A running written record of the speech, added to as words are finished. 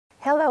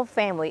Hello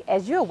family,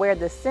 as you're aware,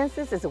 the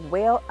census is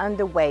well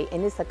underway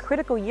and it's a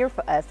critical year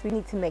for us. We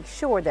need to make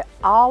sure that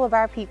all of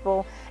our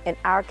people and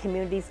our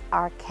communities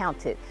are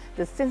counted.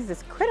 The census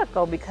is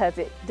critical because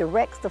it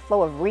directs the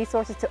flow of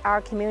resources to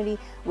our community,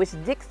 which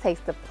dictates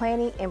the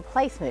planning and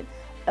placement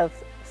of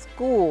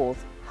schools,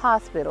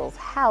 hospitals,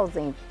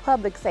 housing,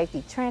 public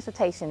safety,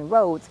 transportation,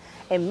 roads,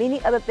 and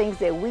many other things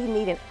that we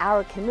need in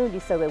our community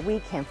so that we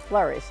can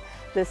flourish.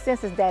 The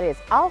census data is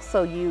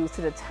also used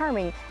to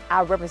determine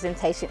our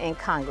representation in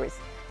Congress.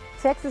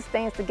 Texas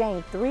stands to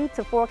gain 3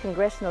 to 4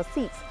 congressional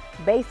seats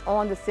based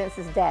on the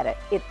census data.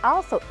 It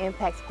also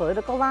impacts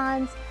political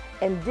lines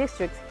and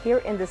districts here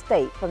in the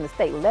state, from the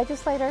state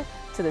legislature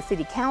to the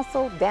city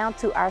council down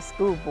to our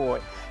school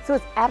board. So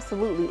it's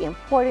absolutely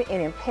important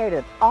and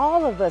imperative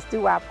all of us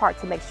do our part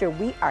to make sure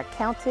we are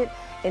counted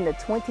in the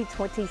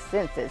 2020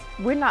 census.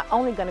 We're not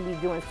only going to be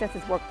doing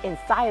census work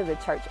inside of the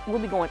church, we'll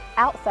be going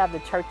outside of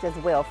the church as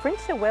well.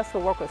 Friendship West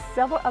will work with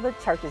several other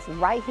churches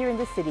right here in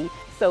the city,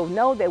 so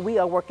know that we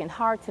are working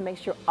hard to make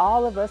sure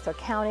all of us are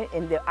counted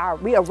and that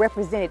we are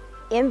represented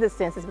in the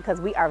census because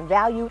we are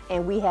valued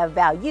and we have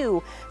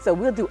value. So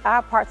we'll do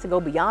our part to go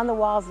beyond the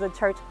walls of the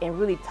church and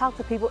really talk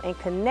to people and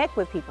connect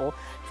with people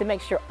to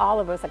make sure all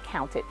of us are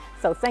counted.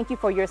 So thank you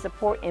for your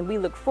support, and we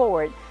look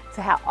forward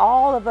to how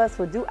all of us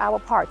will do our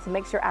part to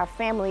make sure our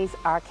families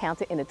are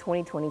counted in the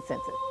 2020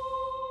 census.